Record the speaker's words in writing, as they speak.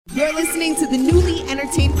You're listening to the Newly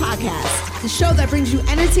Entertained Podcast, the show that brings you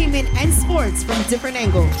entertainment and sports from different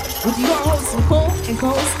angles, with your hosts Nicole and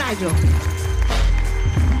co-host Nigel.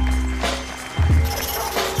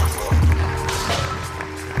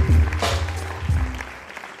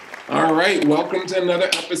 All right, welcome to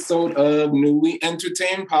another episode of Newly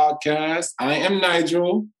Entertained Podcast. I am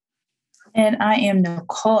Nigel. And I am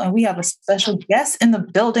Nicole, and we have a special guest in the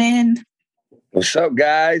building. What's up,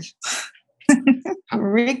 guys?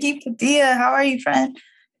 Ricky Padilla, how are you, friend?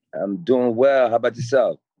 I'm doing well. How about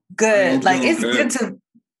yourself? Good.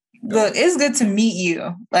 It's good to meet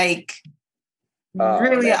you. Like,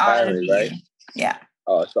 really honored to meet you. Yeah.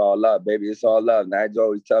 Oh, it's all love, baby. It's all love. Nigel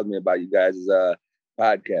always tells me about you guys'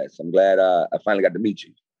 podcast. I'm glad I finally got to meet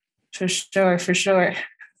you. For sure.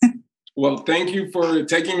 Well, thank you for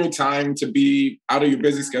taking your time to be out of your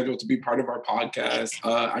busy schedule to be part of our podcast.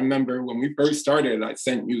 I remember when we first started, I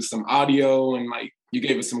sent you some audio and you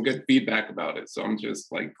gave us some good feedback about it. So I'm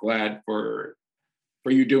just glad for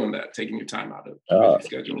you doing that, taking your time out of your busy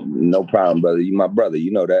schedule. No problem, brother. You my brother.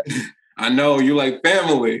 You know that. I know you like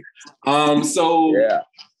family. Yeah.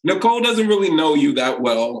 Nicole doesn't really know you that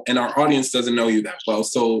well, and our audience doesn't know you that well.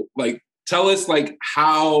 So tell us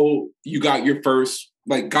how you got your first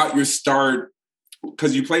got your start,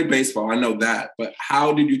 because you played baseball. I know that, but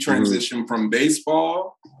how did you transition from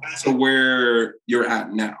baseball to where you're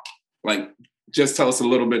at now? Just tell us a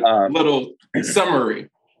little bit, little summary.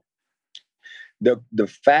 The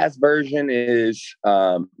fast version is,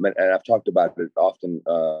 and I've talked about it often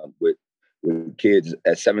with kids.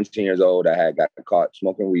 At 17 years old, I had got caught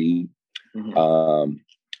smoking weed. I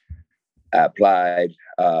applied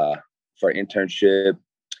for an internship.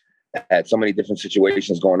 Had so many different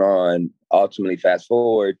situations going on. Ultimately, fast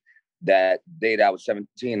forward, that day that I was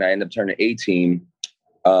 17, I ended up turning 18.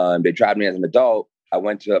 They tried me as an adult. I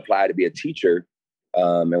went to apply to be a teacher.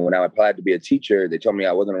 And when I applied to be a teacher, they told me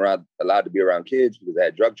I wasn't allowed to be around kids because I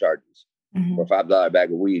had drug charges for a $5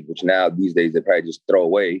 bag of weed, which now these days they probably just throw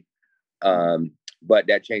away. But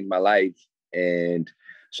that changed my life. And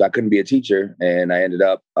so I couldn't be a teacher. And I ended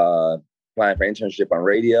up applying for internship on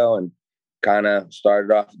radio and kind of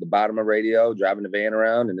started off at the bottom of radio, driving the van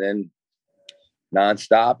around, and then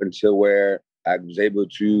nonstop until where I was able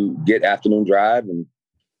to get afternoon drive. And,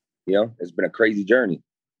 it's been a crazy journey.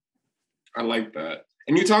 I like that.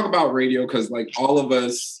 And you talk about radio because all of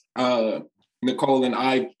us, Nicole and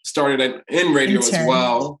I started in radio as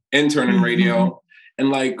well, intern in radio.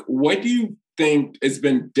 And what do you think has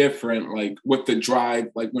been different, with the drive,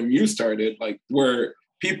 when you started, where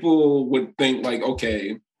people would think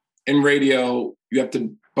okay, in radio, you have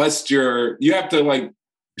to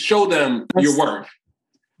show them your worth.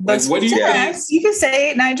 What do you think? You can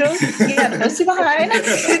say it, Nigel. Yeah, bust you behind.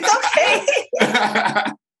 It's okay.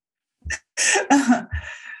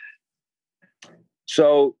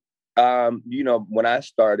 So, when I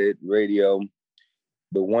started radio,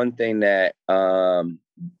 the one thing that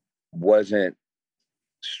wasn't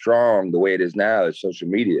strong the way it is now is social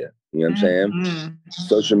media. You know what I'm saying?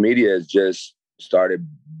 Social media has just started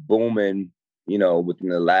booming, within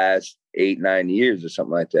the last 8-9 years or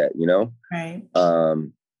something like that, Right.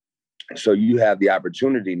 So you have the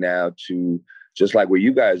opportunity now to, just like what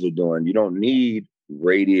you guys are doing, you don't need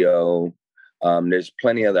radio. There's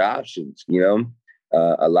plenty of other options,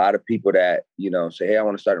 a lot of people that, say, hey, I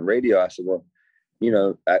want to start in radio. I said, well,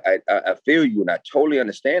 I feel you and I totally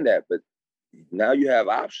understand that, but now you have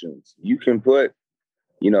options. You can put,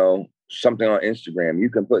 something on Instagram. You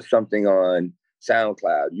can put something on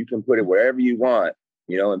SoundCloud. You can put it wherever you want,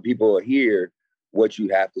 and people will hear what you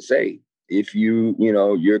have to say. If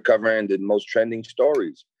you're covering the most trending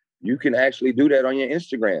stories, you can actually do that on your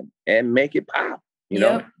Instagram and make it pop.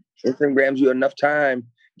 Instagram gives you enough time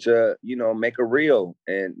to, make a reel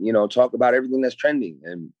and, talk about everything that's trending,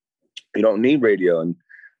 and you don't need radio. And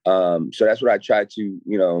so that's what I try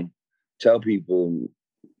to, tell people.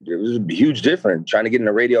 There was a huge difference trying to get in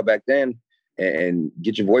the radio back then and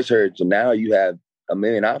get your voice heard. So now you have a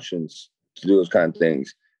million options to do those kind of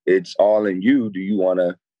things. It's all in you. Do you want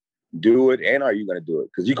to do it? And are you going to do it?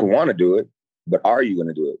 Because you can want to do it, but are you going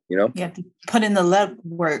to do it? You have to put in the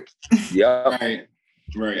legwork. Yeah.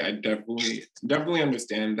 Right. I definitely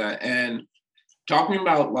understand that. And talking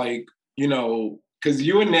about because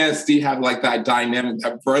you and Nasty have that dynamic,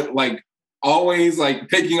 that always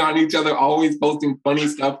picking on each other, always posting funny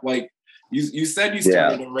stuff. You said you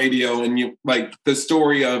started in radio, and you the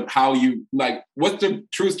story of how you what's the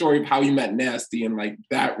true story of how you met Nasty and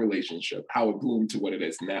that relationship, how it bloomed to what it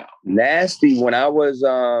is now? Nasty, when I was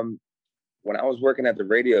working at the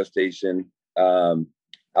radio station, I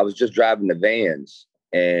was just driving the vans,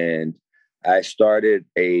 and I started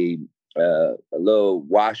a little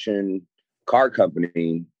washing car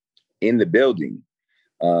company in the building.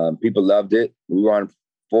 People loved it. We were on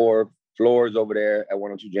 4 floors over there at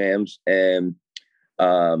 102 Jams, and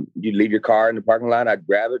you'd leave your car in the parking lot. I'd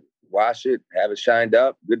grab it, wash it, have it shined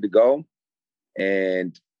up, good to go.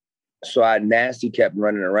 And so Nasty kept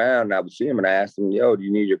running around, and I would see him, and I asked him, "Yo, do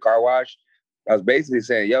you need your car washed?" I was basically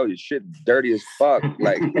saying, "Yo, your shit dirty as fuck.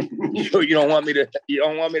 Like, you don't want me to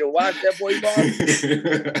wash that for you, boss?"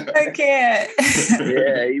 I can't.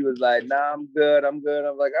 Yeah, he was like, "Nah, I'm good. I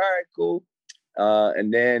was like, "All right, cool."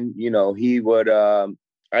 And then, he would. I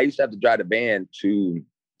used to have to drive the band to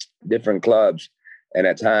different clubs, and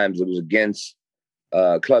at times it was against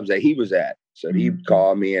clubs that he was at. So he'd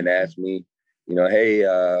call me and ask me, "Hey,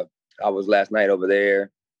 I was last night over there."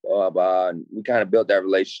 Blah blah. And we kind of built that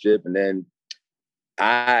relationship, and then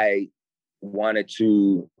I wanted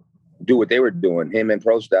to do what they were doing, him and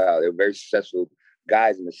Pro Style. They were very successful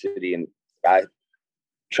guys in the city, and I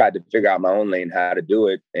tried to figure out my own lane, how to do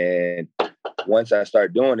it. And once I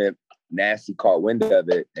started doing it, Nasty caught wind of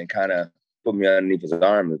it and kind of put me underneath his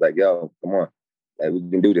arm. It was like, "Yo, come on, like, we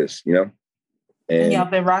can do this," And y'all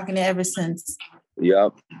been rocking it ever since.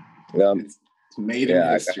 Yep. It's made in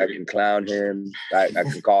history. I can clown him. I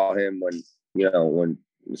can call him when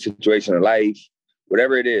the situation of life,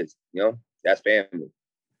 whatever it is, that's family.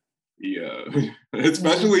 Yeah,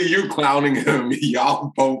 especially you clowning him.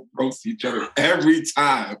 Y'all both roast each other every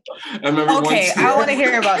time. I want to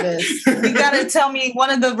hear about this. You got to tell me one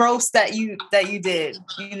of the roasts that you did.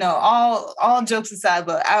 All jokes aside,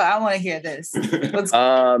 but I want to hear this. One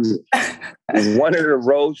of the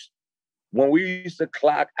roasts, when we used to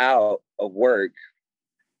clock out of work,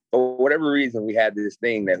 for whatever reason, we had this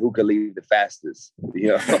thing that who could leave the fastest. So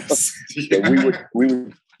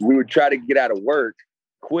we would try to get out of work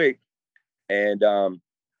quick. And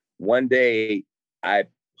one day I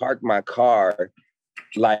parked my car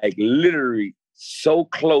like literally so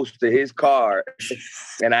close to his car,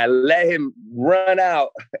 and I let him run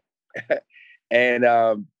out. And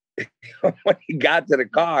when he got to the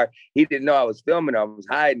car, he didn't know I was filming. I was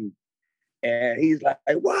hiding. And he's like,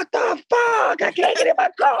 "What the fuck? I can't get in my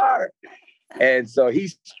car." And so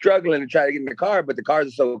he's struggling to try to get in the car, but the cars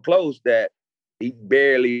are so close that he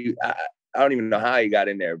barely, I don't even know how he got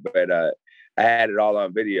in there, but I had it all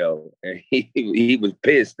on video. And he was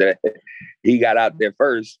pissed that he got out there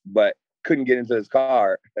first, but couldn't get into his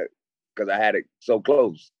car because I had it so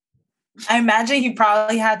close. I imagine he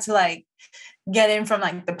probably had to get in from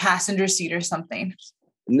the passenger seat or something.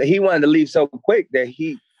 He wanted to leave so quick that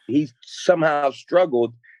he somehow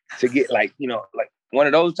struggled to get one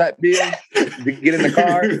of those type deals to get in the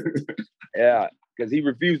car. Yeah, because he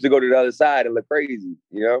refused to go to the other side and look crazy,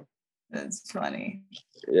 That's funny.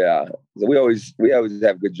 Yeah, so we always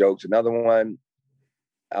have good jokes. Another one,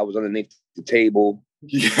 I was underneath the table.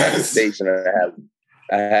 Yes. Station, and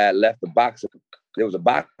I had left there was a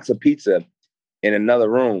box of pizza in another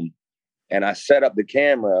room, and I set up the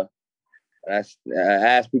camera. And I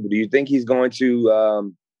asked people, "Do you think he's going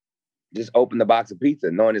to just open the box of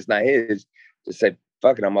pizza, knowing it's not his?" Just said,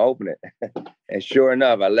 "Fuck it, I'm gonna open it." And sure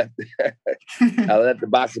enough, I left the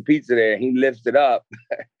box of pizza there. And he lifts it up,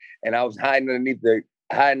 and I was hiding underneath the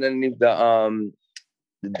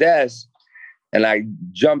desk, and I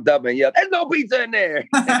jumped up and yelled, "There's no pizza in there!"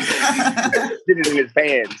 Did it in his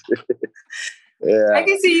pants. Yeah, I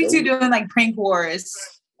can see you two doing prank wars.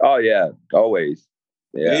 Oh yeah, always.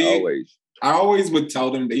 Yeah, always. I always would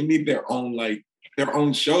tell them they need their own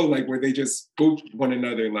show, where they just spoof one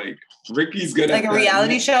another. Ricky's good at a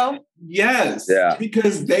reality show. Yes, yeah,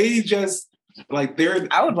 because they just they're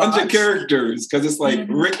a bunch of characters. Because it's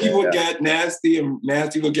Ricky will get Nasty, and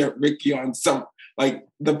Nasty will get Ricky on some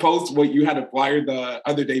the post what you had a flyer the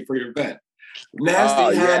other day for your event.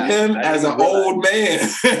 Nasty had him as an old man.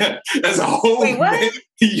 As an old Wait, what? man.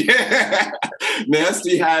 Yeah.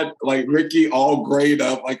 Nasty had Ricky all grayed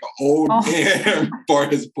up like an old man for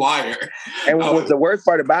his flyer. And what the worst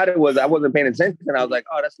part about it was I wasn't paying attention. I was like,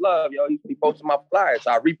 "Oh, that's love, yo. He posted my flyer."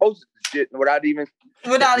 So I reposted the shit without even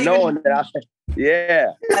knowing that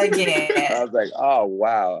yeah. Again. I was like, "Oh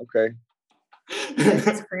wow, okay."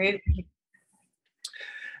 That's crazy.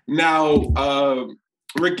 Now,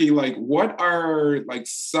 Ricky, what are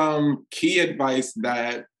some key advice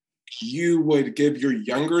that you would give your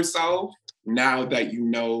younger self now that you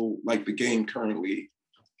know the game currently?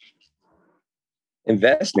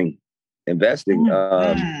 Investing.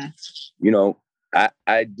 Mm-hmm.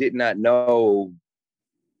 I did not know,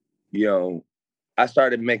 I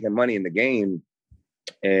started making money in the game,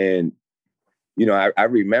 and I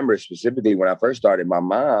remember specifically when I first started, my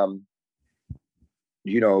mom,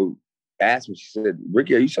 asked me, she said,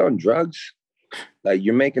 Ricky, are you selling drugs? Like,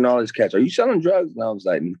 you're making all this cash. Are you selling drugs? And I was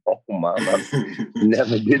like, no, Mom, I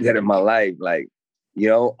never did that in my life. Like, you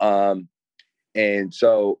know, and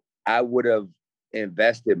so I would have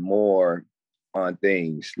invested more on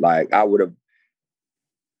things. Like, I would have,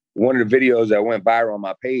 one of the videos that went viral on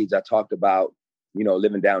my page, I talked about, you know,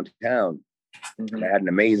 living downtown. Mm-hmm. I had an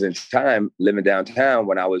amazing time living downtown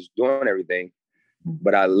when I was doing everything,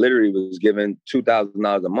 but I literally was giving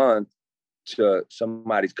 $2,000 a month to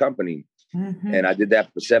somebody's company. Mm-hmm. And I did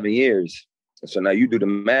that for 7 years. So now you do the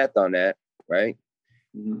math on that, right?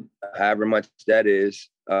 Mm-hmm. However much that is.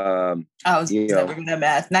 I was never good at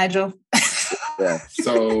math, Nigel. Yeah.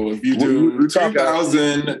 So if you do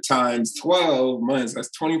 2,000 times 12 months, that's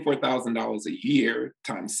 $24,000 a year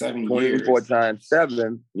times 7 years. 24 times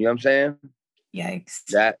 7, you know what I'm saying? Yikes.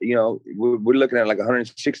 That, you know, we're looking at like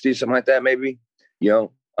 160, something like that, maybe, you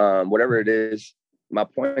know, whatever it is. My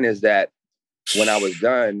point is that when I was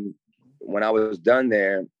done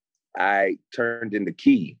there, I turned in the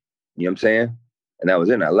key, you know what I'm saying? And that was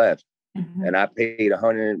it, I left. Mm-hmm. And I paid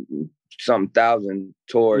 $100-something thousand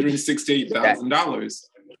towards $168,000.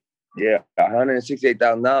 Yeah,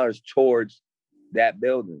 $168,000 towards that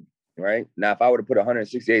building, right? Now, if I would have put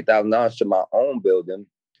 $168,000 to my own building,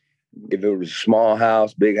 if it was a small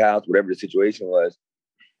house, big house, whatever the situation was,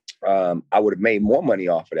 I would have made more money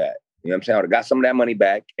off of that. You know what I'm saying? I would have got some of that money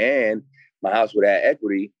back, and my house would have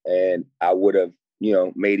equity, and I would have, you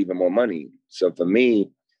know, made even more money. So for me,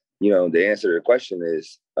 you know, the answer to the question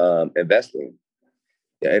is investing.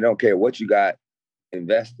 I don't care what you got,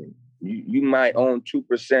 investing. You might own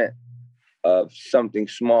 2% of something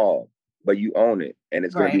small, but you own it, and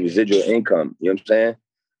it's going to be residual income. You know what I'm saying?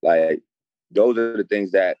 Like, those are the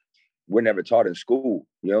things that we're never taught in school.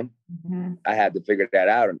 You know, mm-hmm. I had to figure that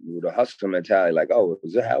out with a hustle mentality. Like, oh,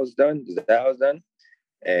 is that how it's done? Is that how it's done?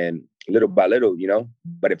 And little by little, you know.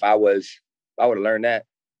 But if I would have learned that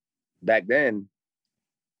back then,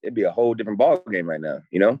 it'd be a whole different ball game right now.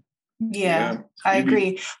 You know. Yeah, I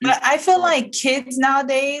agree. But I feel like kids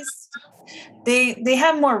nowadays, they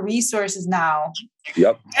have more resources now.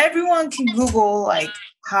 Yep. Everyone can Google like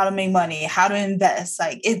how to make money, how to invest.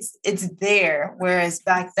 Like it's there. Whereas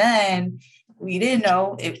back then we didn't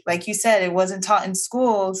know it. Like you said, it wasn't taught in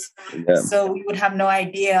schools. Yeah. So we would have no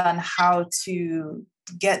idea on how to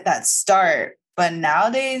get that start. But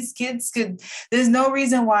nowadays, there's no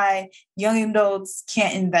reason why young adults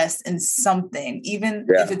can't invest in something, even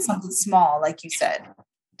if it's something small, like you said.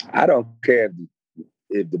 I don't care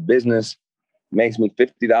if the business makes me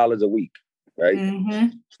 $50 a week, right? Mm-hmm.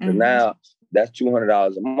 So mm-hmm. now that's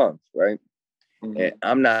 $200 a month, right? Mm-hmm. And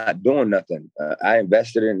I'm not doing nothing. I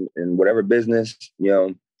invested in whatever business, you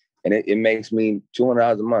know, and it makes me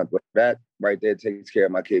 $200 a month. But that right there takes care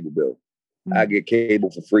of my cable bill. Mm-hmm. I get cable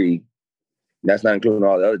for free. That's not including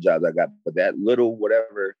all the other jobs I got, but that little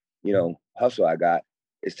whatever, you know, hustle I got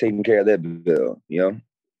is taking care of that bill, you know?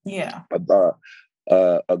 Yeah.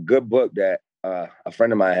 A good book that a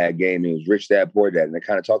friend of mine had gave me was Rich Dad, Poor Dad, and it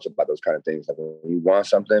kind of talks about those kind of things. Like when you want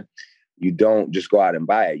something, you don't just go out and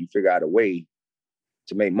buy it. You figure out a way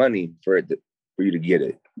to make money for you to get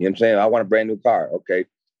it. You know what I'm saying? I want a brand new car. Okay.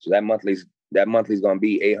 So that monthly's going to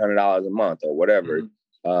be $800 a month or whatever. Mm-hmm.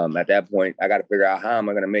 At that point, I got to figure out how am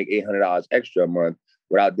I going to make $800 extra a month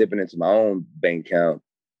without dipping into my own bank account,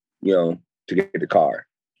 you know, to get the car.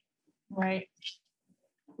 Right.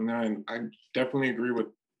 No, I definitely agree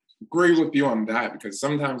with you on that, because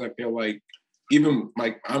sometimes I feel like even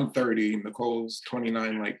like I'm 30, Nicole's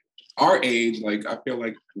 29, like our age, like I feel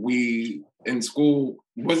like we in school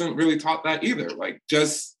wasn't really taught that either. Like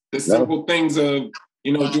just the simple things of,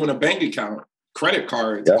 you know, doing a bank account, credit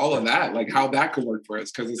cards, all of that, like how that could work for us.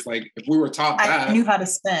 Because it's like if we were taught that, I knew how to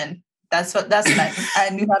spend. That's what I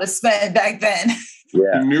knew how to spend back then.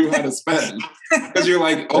 Yeah, you knew how to spend because you're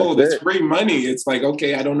like, oh, this free money. It's like,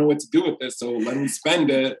 okay, I don't know what to do with this, so let me spend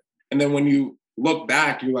it. And then when you look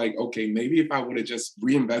back, you're like, okay, maybe if I would have just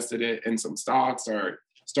reinvested it in some stocks or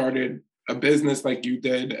started a business like you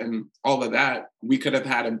did and all of that, we could have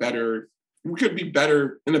had we could be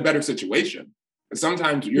better in a better situation.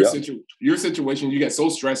 Sometimes your situation, you get so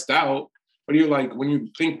stressed out, but you're like, when you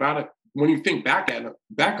think back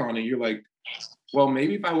on it, you're like, well,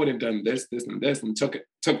 maybe if I would have done this, this, and this, and took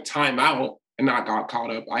time out and not got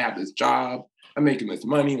caught up. I have this job, I'm making this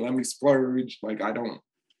money, let me splurge. Like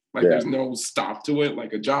there's no stop to it.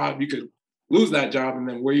 Like a job, you could lose that job, and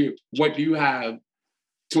then what do you have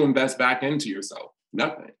to invest back into yourself?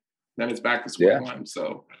 Nothing. Then it's back to square one.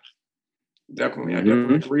 So. Definitely. I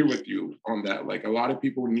definitely agree with you on that. Like a lot of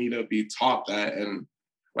people need to be taught that and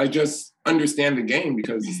like just understand the game,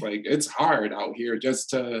 because it's like it's hard out here just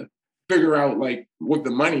to figure out like with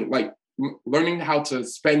the money, like learning how to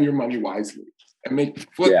spend your money wisely and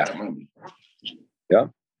flip that money. Yeah.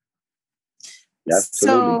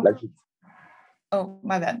 Absolutely. So, oh,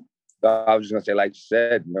 my bad. I was just gonna say, like you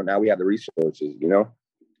said, now we have the resources,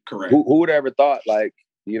 Correct. Who would have ever thought, like,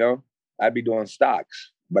 I'd be doing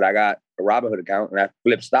stocks, but I got a Robinhood account and I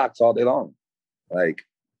flip stocks all day long. Like,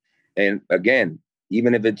 and again,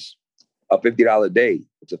 even if it's a $50 day,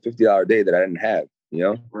 it's a $50 day that I didn't have,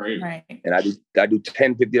 Right. And I do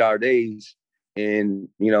 10 $50 days in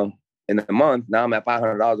the month. Now I'm at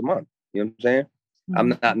 $500 a month. You know what I'm saying? Mm-hmm. I'm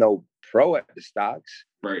not no pro at the stocks,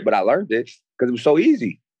 right? But I learned it because it was so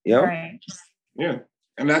easy. Right. Yeah.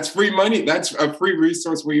 And that's free money. That's a free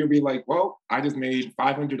resource where you'll be like, well, I just made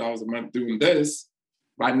 $500 a month doing this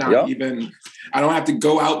by not even, I don't have to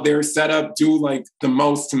go out there, set up, do like the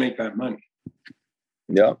most to make that money.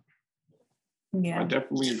 Yeah. Yeah. I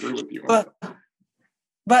definitely agree with you.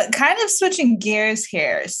 But kind of switching gears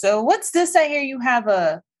here. So what's this? I hear you have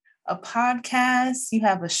a podcast, you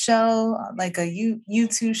have a show, like a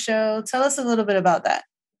YouTube show. Tell us a little bit about that.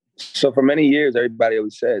 So for many years, everybody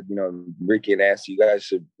always said, Ricky and Nasty, you guys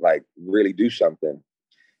should like really do something.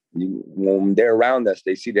 When they're around us,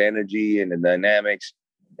 they see the energy and the dynamics,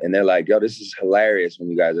 and they're like, yo, this is hilarious when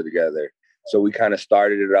you guys are together. So we kind of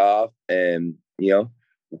started it off, and,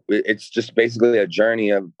 it's just basically a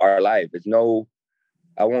journey of our life. It's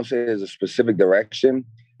I won't say there's a specific direction.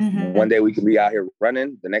 Mm-hmm. One day we can be out here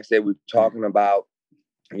running. The next day we're talking about,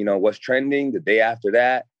 what's trending. The day after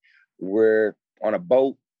that, we're on a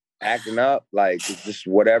boat acting up. Like, it's just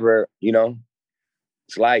whatever,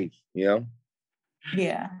 it's life,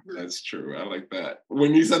 Yeah. That's true. I like that.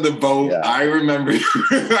 When you said the boat, I remember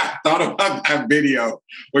I thought about that video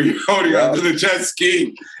where you're holding onto the jet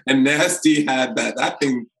ski and Nasty had that. That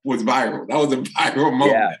thing was viral. That was a viral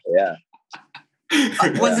moment. Yeah.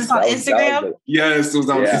 Was this on Instagram? Yes, it was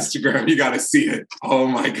on Instagram. You got to see it. Oh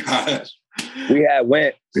my gosh. We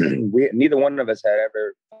neither one of us had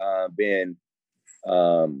ever been,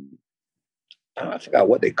 I forgot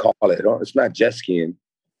what they call it. It's not jet skiing.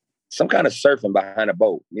 Some kind of surfing behind a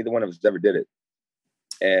boat. Neither one of us ever did it.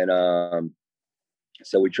 And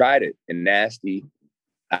so we tried it. And Nasty,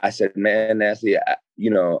 I said, man, Nasty, I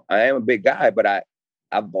am a big guy, but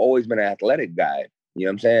I've always been an athletic guy. You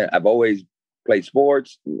know what I'm saying? I've always played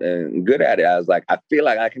sports and good at it. I was like, I feel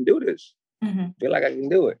like I can do this. Mm-hmm. I feel like I can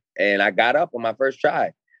do it. And I got up on my first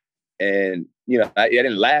try. And, it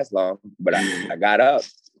didn't last long, but I got up.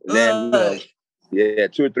 And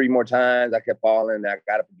then, 2 or 3 more times, I kept falling. I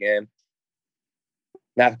got up again.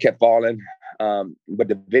 And I kept falling. But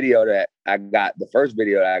the video that I got, the first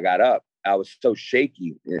video that I got up, I was so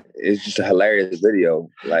shaky. It's just a hilarious video.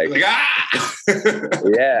 Like ah!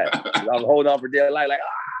 Yeah. I was holding on for dear life, like,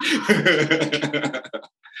 ah!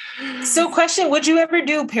 So question, would you ever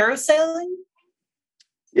do parasailing?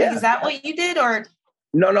 Yeah. Like, is that what you did, or?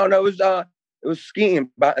 No. It was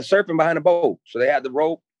skiing, surfing behind a boat. So they had the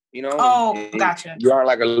rope, Oh, gotcha. You're on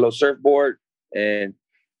like a little surfboard, and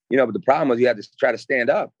but the problem was you had to try to stand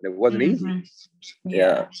up, and it wasn't easy.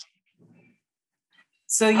 Yeah.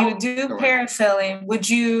 So you do parasailing. Would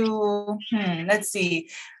you? Let's see.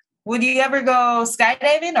 Would you ever go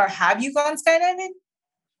skydiving, or have you gone skydiving?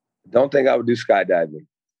 Don't think I would do skydiving.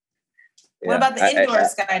 What about the indoor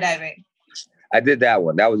skydiving? I did that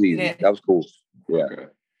one. That was easy. That was cool. Yeah. Okay.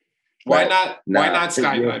 Why not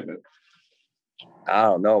skydiving? I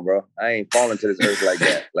don't know, bro. I ain't falling to this earth like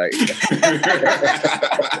that. Like,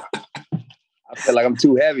 I feel like I'm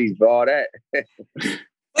too heavy for all that.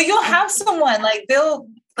 But you'll have someone like they'll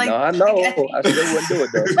like. No, I know. I still wouldn't do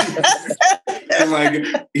it though. Like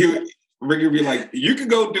Ricky would be like, "You can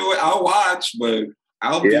go do it. I'll watch, but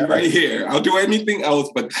I'll be right here. I'll do anything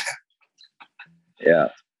else but that." Yeah.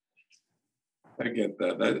 I get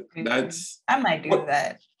that. That's. I might do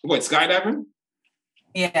that. What, skydiving?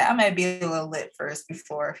 Yeah, I might be a little lit first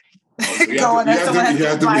before going on someone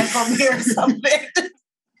has to fly from here or something.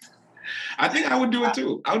 I think I would do it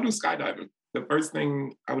too. I would do skydiving. The first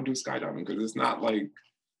thing I would do skydiving because it's not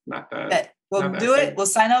that. We'll do it. We'll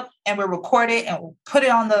sign up and we'll record it and we'll put it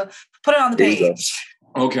on the page.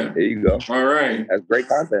 Okay. There you go. All right. That's great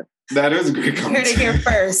content. That is great content. Here to hear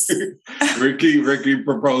first. Ricky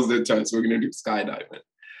proposed it to us. We're gonna do skydiving.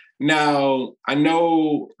 Now, I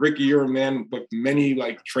know, Ricky, you're a man with many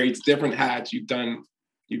like trades, different hats. You've done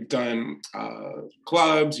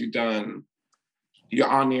clubs, you're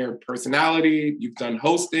on-air personality, you've done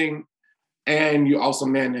hosting, and you also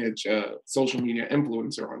manage a social media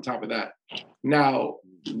influencer on top of that. Now,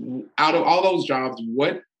 out of all those jobs,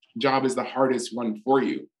 what job is the hardest one for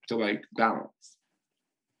you to like balance?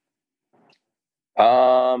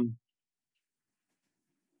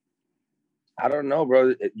 I don't know,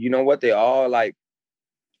 bro. You know what? They all like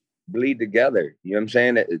bleed together. You know what I'm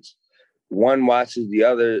saying? It's one watches the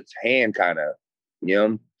other's hand, kind of. You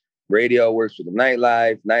know, radio works with the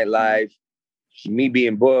nightlife. Me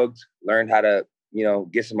being booked, learned how to, you know,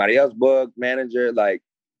 get somebody else booked, manager. Like,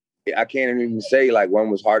 I can't even say like one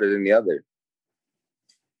was harder than the other.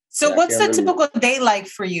 So yeah, what's the typical day like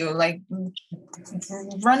for you? Like,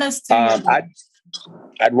 run us through.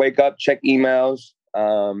 I'd wake up, check emails.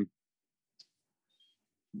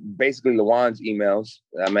 Basically Lawan's emails.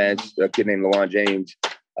 I manage a kid named Lawan James,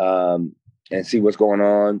 and see what's going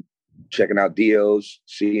on, checking out deals,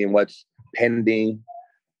 seeing what's pending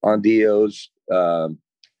on deals,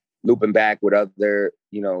 looping back with other,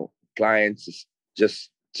 you know, clients just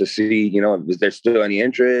to see, you know, is there still any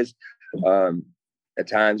interest? At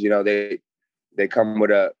times, you know, they come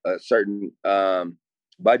with a certain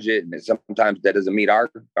budget, and sometimes that doesn't meet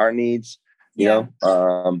our needs, you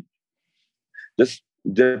know, just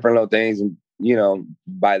different little things. And, you know,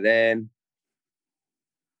 by then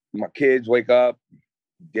my kids wake up,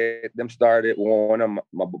 get them started. One of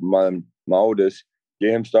my oldest,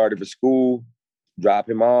 get him started for school, drop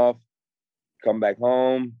him off, come back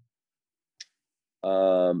home,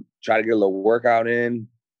 try to get a little workout in,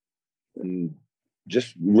 and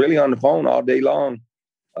just really on the phone all day long,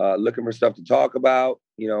 looking for stuff to talk about,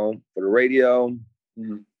 you know, for the radio.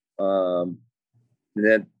 And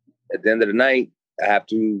then at the end of the night, I have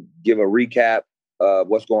to give a recap of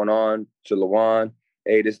what's going on to Lawan.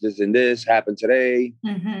 Hey, this, and this happened today.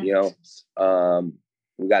 You know,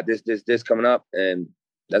 we got this coming up, and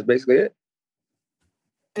that's basically it.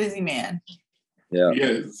 Busy man. Yeah.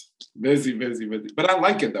 Yes. Busy. But I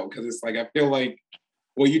like it though, because it's like, I feel like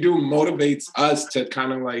what you do motivates us to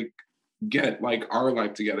kind of like get like our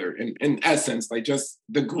life together in essence, like just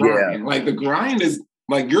the grind. Like the grind is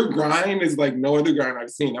like, your grind is like no other grind I've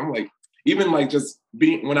seen. I'm like, even like just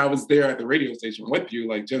being, when I was there at the radio station with you,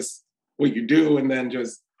 like just what you do, and then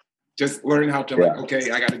just learn how to like,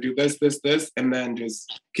 okay, I got to do this, and then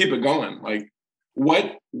just keep it going. Like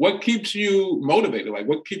what keeps you motivated? Like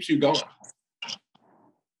what keeps you going?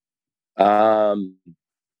 I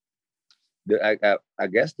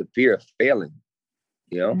guess the fear of failing,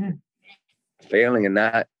 you know, failing and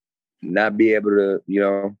not be able to, you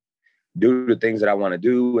know, do the things that I want to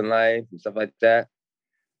do in life and stuff like that.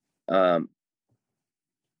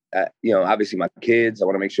 You know, obviously my kids, I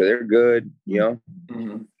want to make sure they're good, you know.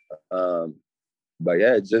 But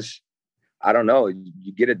yeah, it's just, I don't know,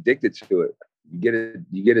 you get addicted to it. You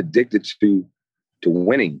get addicted to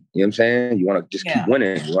winning. You know what I'm saying? You want to just keep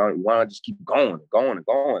winning. You want to just keep going.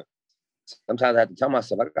 Sometimes I have to tell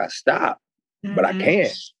myself I gotta stop, but I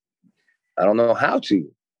can't. I don't know how to.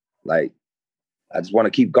 Like, I just want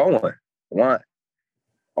to keep going. I want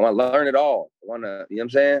to learn it all. I want to, you know what I'm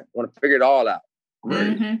saying? I want to figure it all out.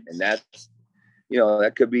 And that's, you know,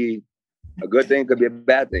 that could be a good thing, could be a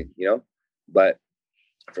bad thing, you know? But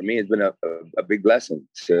for me, it's been a big blessing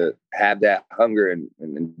to have that hunger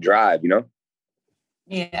and drive, you know?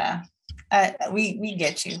 Yeah. We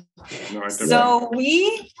get you. No, so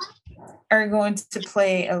we are going to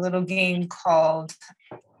play a little game called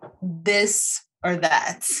This or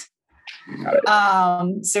That.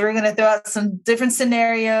 So we're going to throw out some different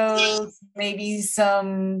scenarios, maybe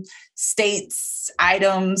some states,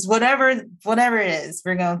 items, whatever it is.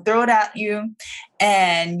 We're going to throw it at you,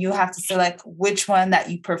 and you have to select which one that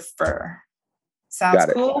you prefer. Sounds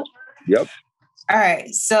cool? Yep. All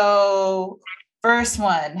right. So first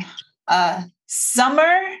one,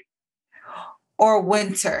 summer or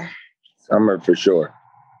winter? Summer for sure.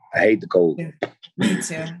 I hate the cold. Me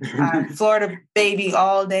too. Florida baby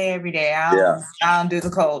all day, every day. I don't do the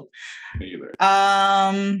cold. Either.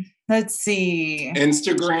 Let's see.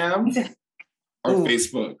 Instagram or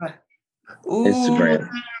Facebook? Ooh, Instagram.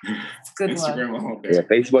 It's a good Instagram one. Yeah,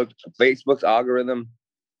 Facebook's algorithm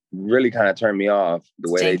really kind of turned me off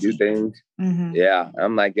the way they do things. Yeah,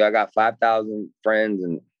 I'm like, yo, I got 5,000 friends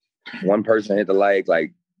and one person hit the like,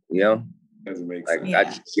 you know, doesn't make like sense. I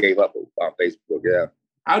just gave up on Facebook. Yeah.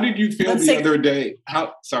 How did you feel the other day?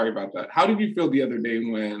 Sorry about that. How did you feel the other day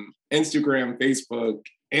when Instagram, Facebook,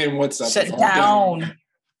 and WhatsApp shut down?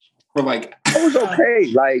 For like, I was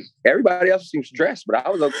okay. Like everybody else seemed stressed, but I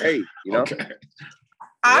was okay. You know,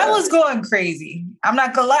 I was going crazy. I'm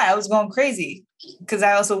not gonna lie, I was going crazy because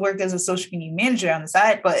I also work as a social media manager on the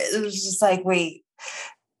side. But it was just like, wait,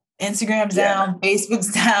 Instagram's down,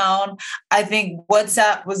 Facebook's down. I think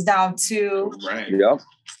WhatsApp was down too. Right. Yep.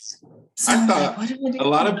 So I thought a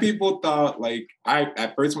lot of people thought like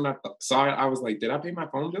at first when I saw it, I was like, did I pay my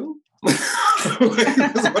phone bill? That's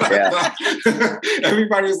what I thought.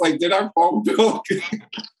 Everybody was like, did our phone bill?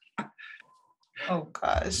 Oh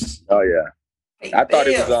gosh. Oh yeah. I thought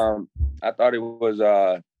it was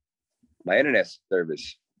my internet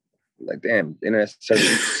service. Like, damn, internet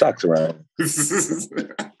service sucks around.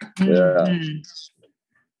 Yeah.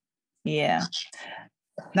 Yeah.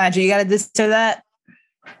 Nigel, you got a this or that?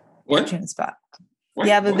 What? In the spot. What?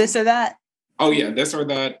 You have a this or that? Oh yeah, this or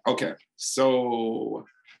that. Okay. So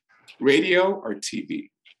radio or TV?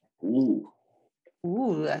 Ooh,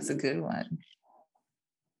 that's a good one.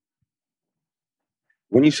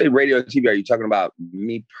 When you say radio or TV, are you talking about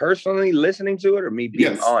me personally listening to it or me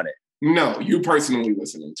being on it? No, you personally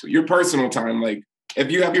listening to it. Your personal time. Like,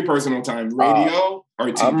 if you have your personal time, radio or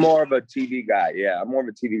TV? I'm more of a TV guy. Yeah, I'm more of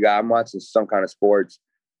a TV guy. I'm watching some kind of sports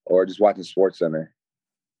or just watching SportsCenter.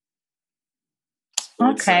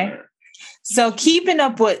 Okay. So keeping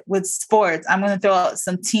up with sports, I'm going to throw out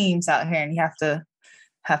some teams out here and you have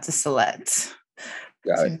to select.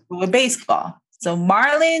 Got it. With baseball. So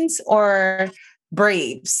Marlins or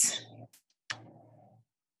Braves?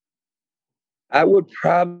 I would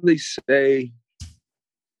probably say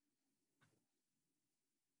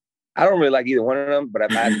I don't really like either one of them, but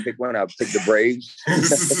if I had to pick one, I'd pick the Braves.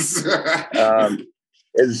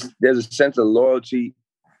 There's a sense of loyalty,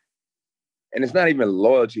 and it's not even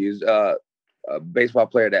loyalty. It's a baseball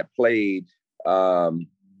player that played over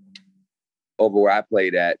where I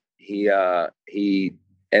played at. He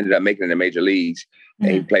ended up making it in the major leagues,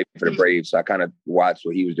 and he played for the Braves. So I kind of watched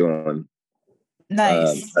what he was doing.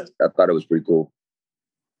 Nice. I thought it was pretty cool.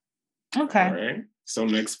 Okay. All right. So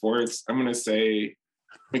next sports, I'm gonna say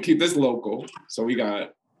we keep this local. So we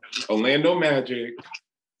got Orlando Magic,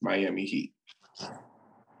 Miami Heat.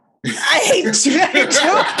 I hate you. He did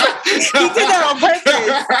that on purpose.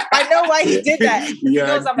 I know why he did that.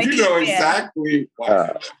 Yeah, you know exactly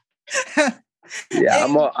why. Yeah,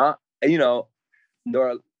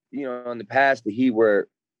 in the past, the Heat were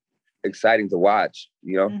exciting to watch,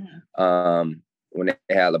 when they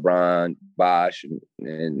had LeBron, Bosh,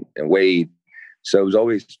 and Wade. So it was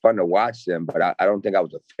always fun to watch them, but I don't think I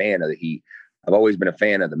was a fan of the Heat. I've always been a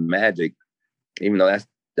fan of the Magic, even though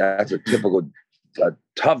that's a typical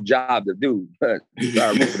tough job to do.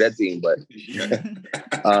 Sorry for that team, but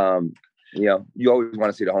you always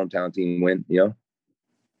want to see the hometown team win,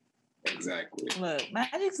 Exactly. Look,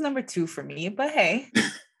 Magic's number 2 for me, but hey,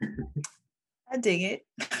 I dig it.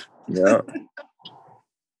 Yeah.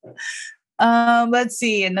 Let's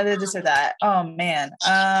see, another this or that. Oh man.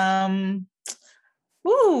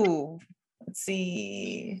 Let's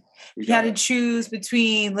see. You had to choose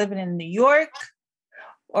between living in New York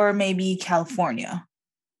or maybe California.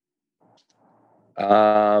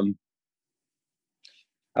 I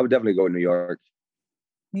would definitely go to New York.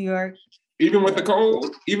 New York. Even with the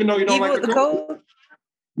cold? Even though you don't like the cold?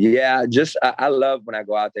 Yeah, just I love when I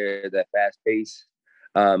go out there, that fast pace.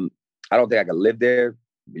 I don't think I could live there.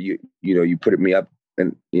 You put me up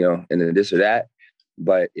and in this or that.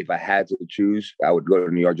 But if I had to choose, I would go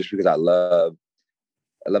to New York just because I love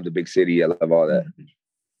the big city. I love all that.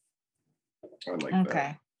 I like that.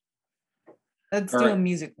 Okay. Let's do a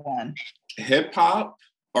music one. Hip hop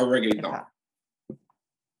or reggaeton?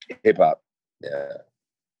 Hip hop. Yeah.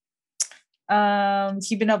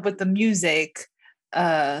 Keeping up with the music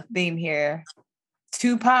theme here.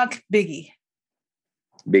 Tupac, Biggie.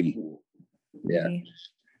 Biggie. Yeah.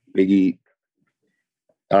 Biggie.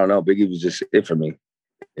 I don't know. Biggie was just it for me.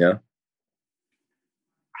 Yeah.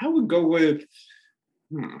 I would go with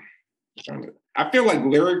I feel like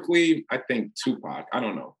lyrically, I think Tupac. I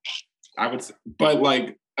don't know. I would say, but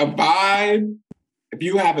like a vibe, if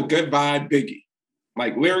you have a good vibe, Biggie.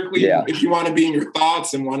 Like lyrically, if you want to be in your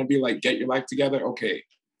thoughts and want to be like, get your life together, okay,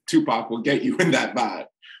 Tupac will get you in that vibe.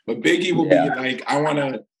 But Biggie will be like, I want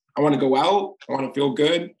to go out, I want to feel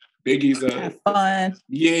good. Biggie's have fun.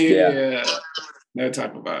 Yeah, that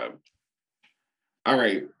type of vibe. All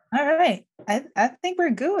right. I think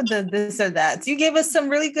we're good with the this or that. So you gave us some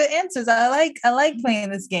really good answers. I like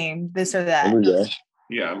playing this game, this or that.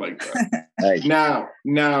 Yeah, I like that.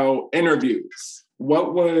 Now, interviews.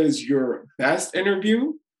 What was your best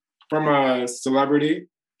interview from a celebrity?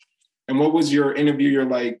 And what was your interview you're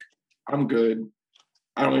like, I'm good.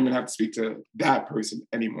 I don't even have to speak to that person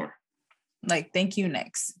anymore. Like, thank you,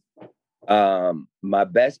 next. My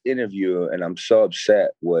best interview, and I'm so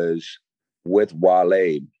upset, was with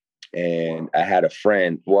Wale. And I had a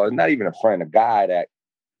friend, well, not even a friend, a guy that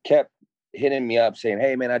kept hitting me up saying,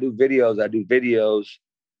 hey, man, I do videos.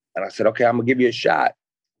 And I said, okay, I'm going to give you a shot.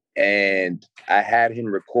 And I had him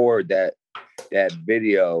record that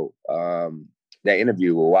video, that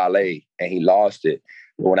interview with Wale, and he lost it.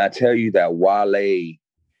 But when I tell you that Wale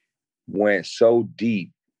went so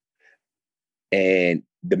deep and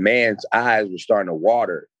the man's eyes were starting to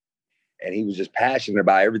water, and he was just passionate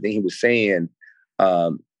about everything he was saying.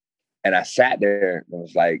 And I sat there and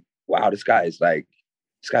was like, wow, this guy's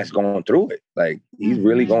going through it. Like, he's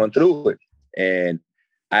really going through it. And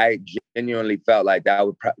I genuinely felt like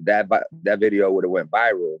that video would have went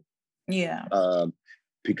viral. Yeah.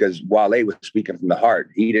 Because Wale was speaking from the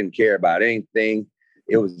heart. He didn't care about anything.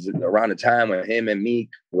 It was around the time when him and Meek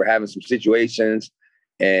were having some situations,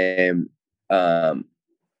 and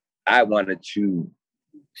I wanted to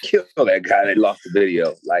kill that guy that lost the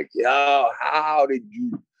video. Like, yo, how did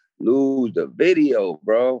you lose the video,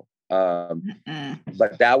 bro?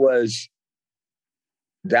 But that was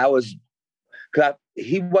because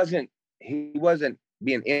he wasn't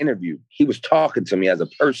being interviewed. He was talking to me as a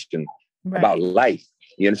person about life.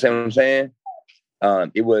 You understand what I'm saying?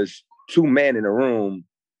 It was two men in a room,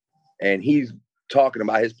 and he's talking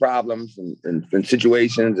about his problems and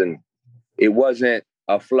situations, and it wasn't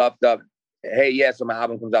a fluffed up, hey, yeah, so my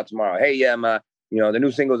album comes out tomorrow. Hey, yeah, the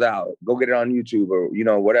new single's out. Go get it on YouTube or,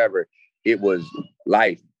 whatever. It was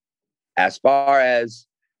life. As far as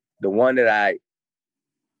the one that I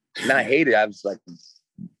not hated, I was like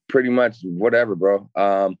pretty much whatever, bro,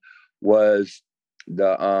 was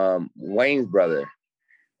the Wayne's brother.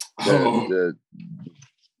 The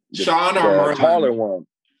Sean or Marlon? Taller one.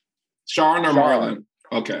 Sean or Marlon?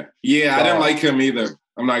 Okay. Yeah, Sean. I didn't like him either.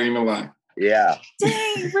 I'm not even gonna lie. Yeah.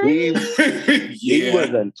 Dang, really? He was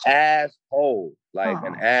an asshole,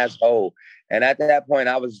 an asshole. And at that point,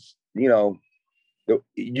 I was, he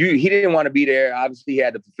didn't want to be there. Obviously, he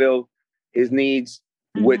had to fulfill his needs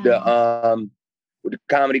with the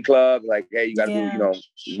comedy club. Like, hey, you got to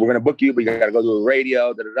do, we're gonna book you, but you got to go do a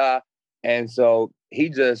radio, And so he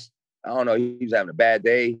just, I don't know, he was having a bad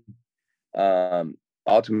day.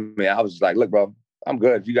 Ultimately, I was just like, look, bro, I'm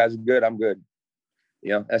good. If you guys are good, I'm good.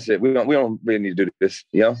 That's it. We don't really need to do this.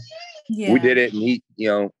 Yeah. We did it, and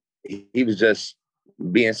he was just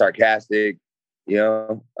being sarcastic.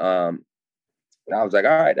 And I was like,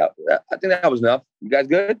 all right, I think that was enough. You guys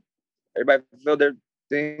good? Everybody fulfilled their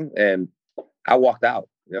thing, and I walked out.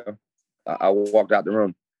 I walked out the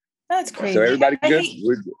room. That's crazy. So everybody good?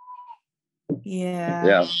 We're good. Yeah.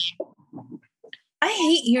 Yeah. I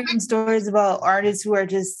hate hearing stories about artists who are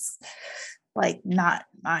just like not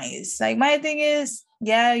nice. Like, my thing is,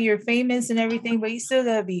 yeah, you're famous and everything, but you still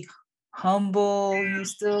gotta be humble. You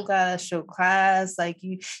still gotta show class. Like,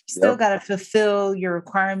 you still gotta fulfill your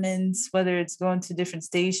requirements, whether it's going to different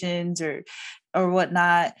stations or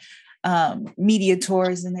whatnot, media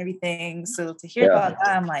tours and everything. So to hear about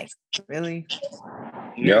that, I'm like, really?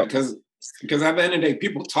 Yeah, because at the end of the day,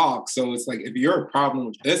 people talk. So it's like, if you're a problem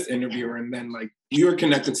with this interviewer, and then like you're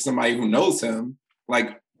connected to somebody who knows him,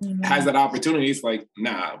 like has that opportunity, it's like,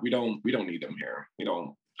 nah, we don't need him here.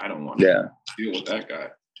 I don't want to deal with that guy.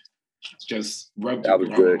 It's just rubbed the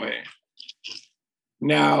wrong way.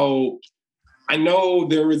 Now, I know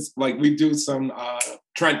there is, like, we do some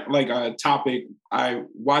topic. I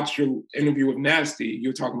watched your interview with Nasty. You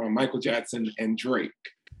were talking about Michael Jackson and Drake.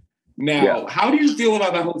 Now, how do you feel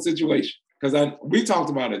about that whole situation? Because we talked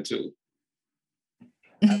about it too.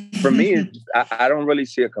 For me, I don't really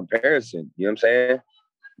see a comparison. You know what I'm saying?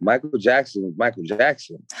 Michael Jackson is Michael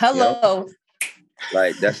Jackson. Hello.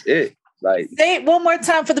 Like, that's it. Like, say it one more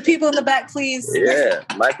time for the people in the back, please. Yeah,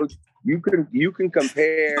 Michael. You can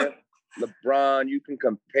compare LeBron. You can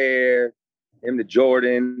compare him to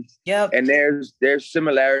Jordan. Yep. And there's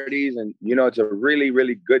similarities, and it's a really,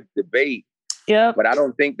 really good debate. Yep. But I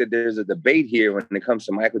don't think that there's a debate here when it comes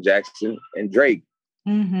to Michael Jackson and Drake.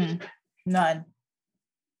 Mm-hmm. None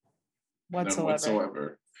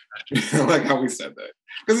whatsoever. I like how we said that.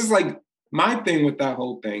 Because it's like, my thing with that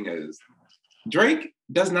whole thing is, Drake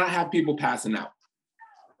does not have people passing out.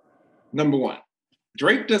 Number one.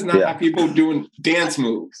 Drake does not have people doing dance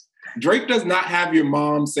moves. Drake does not have your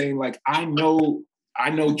mom saying, like, I know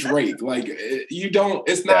Drake. Like, Drake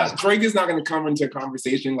is not going to come into a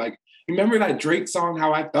conversation like, remember that Drake song,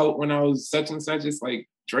 How I Felt When I Was Such and Such? It's like,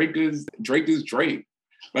 Drake is Drake.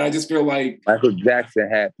 But I just feel like Michael Jackson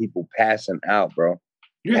had people passing out, bro.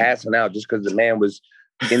 Passing out just because the man was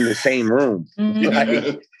in the same room.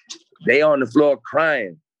 Like, they on the floor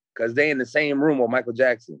crying because they in the same room with Michael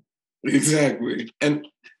Jackson. Exactly. And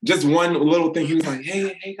just one little thing, he was like,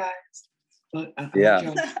 hey guys.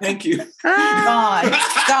 Thank you. Gone.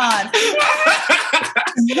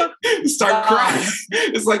 Start crying.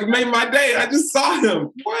 It's like, it made my day. I just saw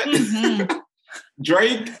him. What? Mm-hmm.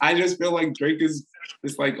 Drake, I just feel like Drake is,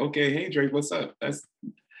 it's like, okay, hey Drake, what's up? That's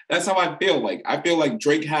how I feel like. I feel like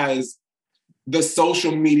Drake has the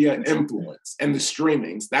social media influence and the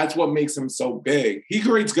streamings. That's what makes him so big. He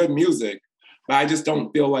creates good music, but I just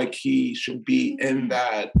don't feel like he should be in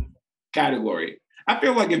that category. I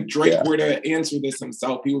feel like if Drake were to answer this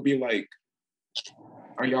himself, he would be like,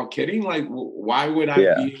 are y'all kidding? Like, why would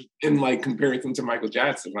I be in like comparison to Michael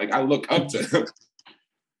Jackson? Like, I look up to him.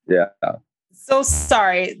 Yeah. So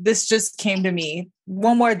sorry, this just came to me.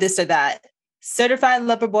 One more this or that. Certified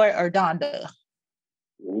Lover Boy or Donda?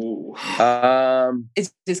 Ooh.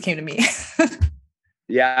 It just came to me.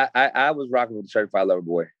 Yeah, I was rocking with the Certified Lover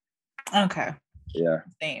Boy. Okay. Yeah.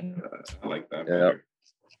 Same. I like that. Yeah.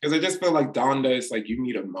 Because I just feel like Donda is like, you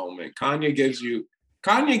need a moment. Kanye gives you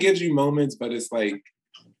moments, but it's like,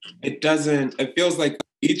 it feels like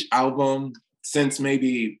each album since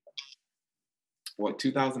maybe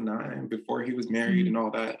 2009, before he was married and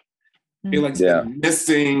all that. I feel like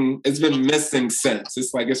it's been missing since.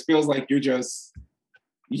 It's like, it feels like you're just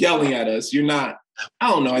yelling at us. You're not, I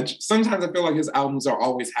don't know. Sometimes I feel like his albums are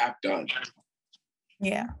always half done.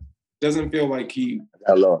 Yeah. Doesn't feel like he.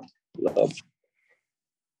 I love.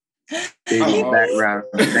 Background.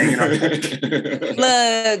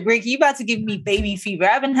 Look, Rick, you about to give me baby fever.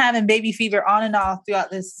 I've been having baby fever on and off throughout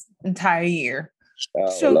this entire year.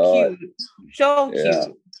 So Lord. Cute. So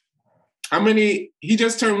cute. How many? He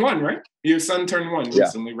just turned 1, right? Your son turned 1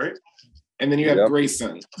 recently, right? And then you have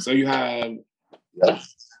Grayson. So you have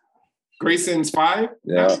Grayson's 5?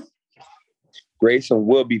 Yeah. Now? Grayson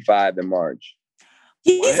will be 5 in March.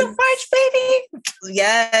 He's a March baby.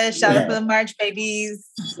 Yeah, shout out to the March babies.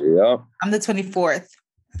 Yeah. I'm the 24th.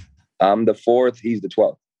 I'm the 4th. He's the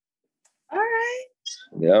 12th. All right.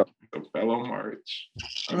 Yeah. The fellow March.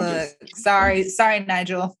 Look, sorry,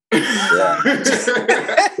 Nigel. Yeah.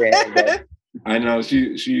 I know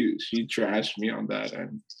she trashed me on that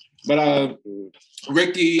end. But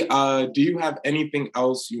Ricky, do you have anything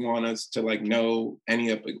else you want us to like know?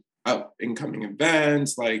 Any up and coming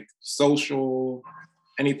events, like social?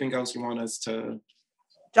 Anything else you want us to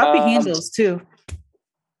drop your handles too?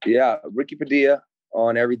 Yeah, Ricky Padilla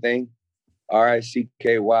on everything.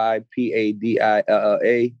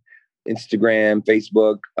 RICKYPADILLA, Instagram,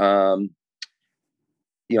 Facebook.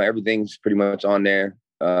 Everything's pretty much on there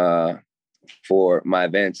for my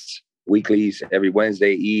events. Weeklies, every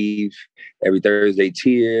Wednesday Eve, every Thursday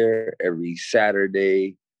Tier, every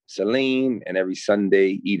Saturday Celine, and every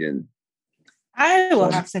Sunday Eden. I will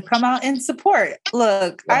have to come out and support.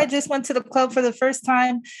 Look, I just went to the club for the first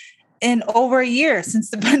time in over a year since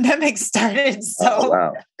the pandemic started. So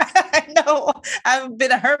wow. I know I've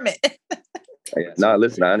been a hermit. No,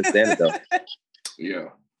 listen, I understand it though.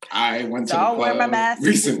 Yeah. I went to the I'll club wear my mask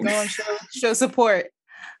recently. Go and show support.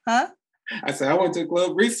 Huh? I said I went to the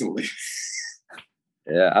club recently.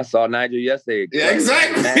 Yeah, I saw Nigel yesterday. Yeah,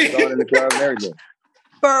 exactly. Mask on in the club and everything.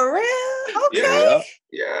 For real? Okay.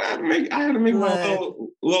 Yeah. I had to make my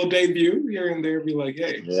little debut here and there. Be like,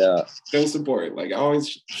 hey, show support. Like I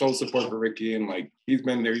always show support for Ricky, and like he's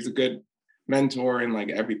been there. He's a good mentor and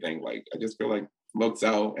like everything. Like I just feel like looks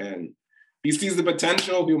out and he sees the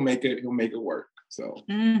potential. He'll make it work. So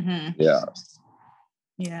yeah.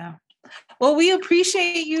 Well, we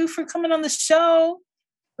appreciate you for coming on the show.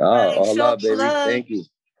 All love, baby. Thank you.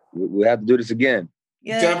 We have to do this again.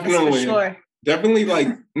 Yeah, definitely. For sure. Definitely, like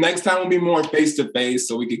next time will be more face to face,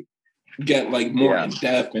 so we could get like more in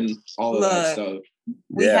depth and all of that stuff.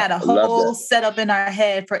 We had a whole setup in our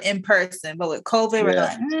head for in person, but with COVID, we're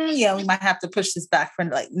like, we might have to push this back for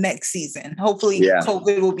like next season. Hopefully,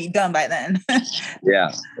 COVID will be done by then.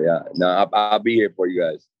 Yeah. No, I'll be here for you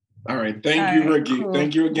guys. All right, thank you, Ricky. Cool.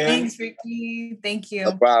 Thank you again. Thanks, Ricky. Thank you.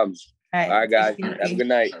 No problems. All right guys. Have a good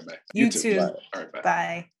night. Right, you too. All right,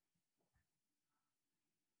 bye.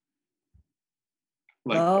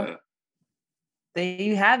 Bye. There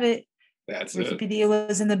you have it. That's Ricky Padilla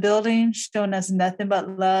was in the building, showing us nothing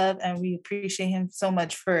but love, and we appreciate him so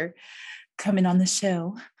much for coming on the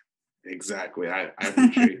show. Exactly. I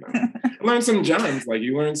appreciate that. I learned some gems. Like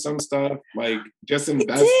you learned some stuff, like just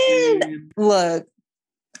investing. Look,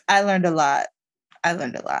 I learned a lot.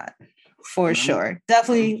 For sure.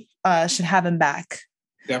 Definitely should have him back.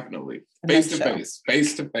 Definitely. Face to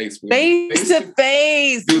face. Do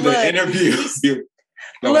the interview.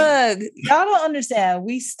 Look, y'all don't understand.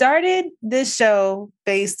 We started this show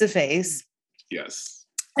face to face. Yes.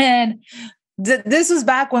 And this was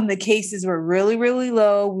back when the cases were really, really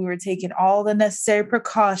low. We were taking all the necessary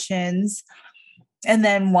precautions. And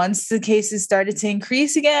then once the cases started to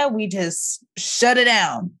increase again, we just shut it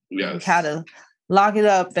down. Yes. We had to lock it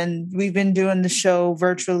up. And we've been doing the show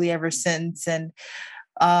virtually ever since. And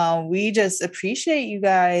we just appreciate you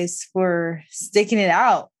guys for sticking it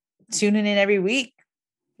out, tuning in every week,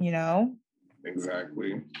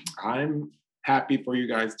 Exactly. I'm happy for you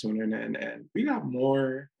guys tuning in, and we got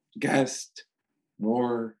more guests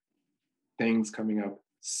more things coming up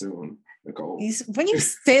soon, Nicole. When you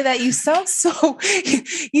say that, you sound so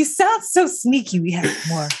sneaky. We have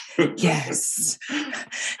more. Yes.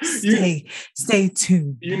 Stay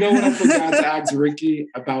tuned. You know what I forgot to ask Ricky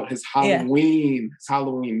about his Halloween. His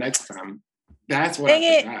Halloween next time. That's what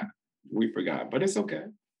I forgot. We forgot, but it's okay.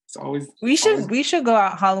 It's always we should go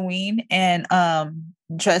out Halloween and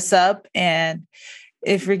dress up, and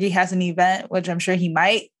if Ricky has an event, which I'm sure he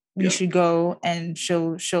might, we should go and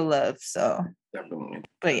show love. So definitely.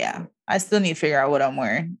 But yeah, I still need to figure out what I'm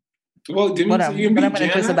wearing. Well, didn't you say I'm gonna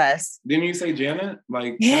dress the best? Didn't you say Janet?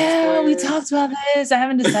 Like, yeah, we talked about this. I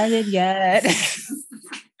haven't decided yet.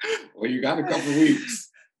 Well, you got a couple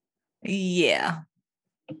weeks. Yeah.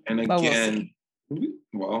 And again,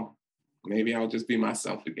 well, maybe I'll just be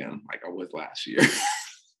myself again, like I was last year.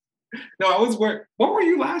 No, what were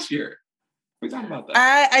you last year? We talking about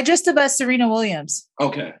that. I dressed up as Serena Williams.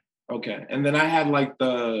 Okay. And then I had like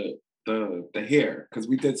the hair, because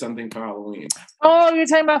we did something for Halloween. Oh, you're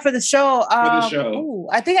talking about for the show. For the show. Ooh,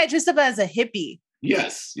 I think I dressed up as a hippie.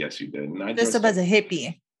 Yes, you did. And I dressed up as a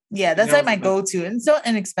hippie. Yeah, that's like my go-to, and so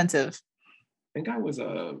inexpensive. I think I was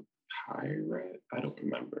a pirate. I don't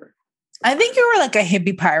remember. I think you were like a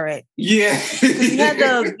hippie pirate. Yeah.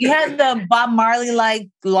 you had the Bob Marley like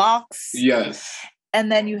locks. Yes. And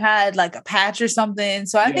then you had like a patch or something.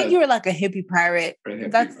 So I think you were like a hippie pirate.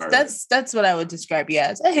 That's what I would describe you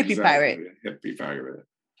as, a hippie pirate. A hippie pirate.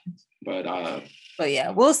 But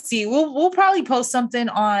yeah, we'll see. We'll probably post something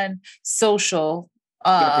on social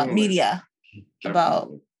media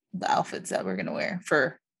about the outfits that we're gonna wear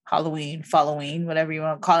for Halloween, whatever you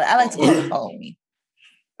want to call it. I like to call it Halloween.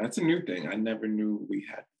 That's a new thing. I never knew we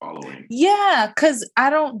had following. Yeah, because I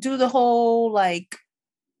don't do the whole like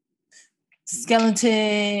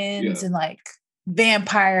skeletons and like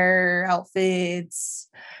vampire outfits.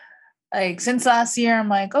 Like since last year, I'm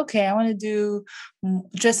like, okay, I want to do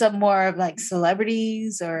dress up more of like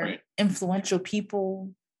celebrities or influential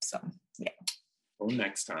people. So yeah. Well,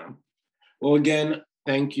 next time. Well, again,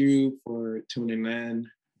 thank you for tuning in.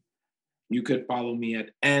 You could follow me at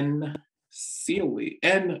n.sealy,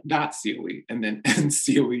 and then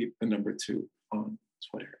nsealy, the number 2 on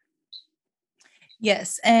Twitter.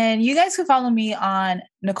 Yes, and you guys can follow me on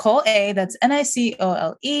Nicole A, that's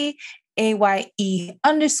NICOLEAYE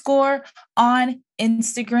 _ on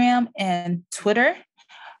Instagram and Twitter.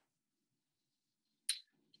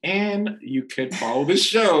 And you could follow the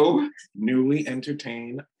show, Newly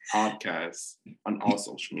Entertained Podcast, on all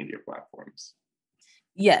social media platforms.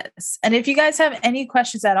 Yes. And if you guys have any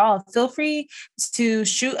questions at all, feel free to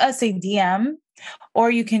shoot us a DM,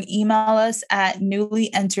 or you can email us at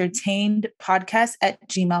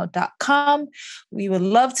newlyentertainedpodcast@gmail.com. We would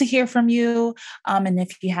love to hear from you. And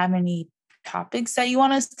if you have any topics that you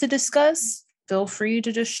want us to discuss, feel free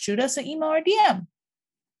to just shoot us an email or DM.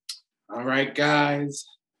 All right, guys.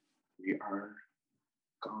 We are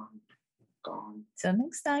gone. Till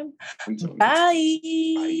next time. Bye.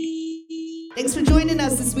 Thanks for joining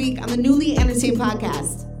us this week on the Newly Entertained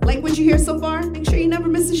Podcast. Like what you hear so far? Make sure you never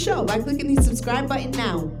miss a show by clicking the subscribe button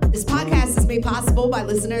now. This podcast is made possible by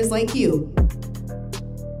listeners like you.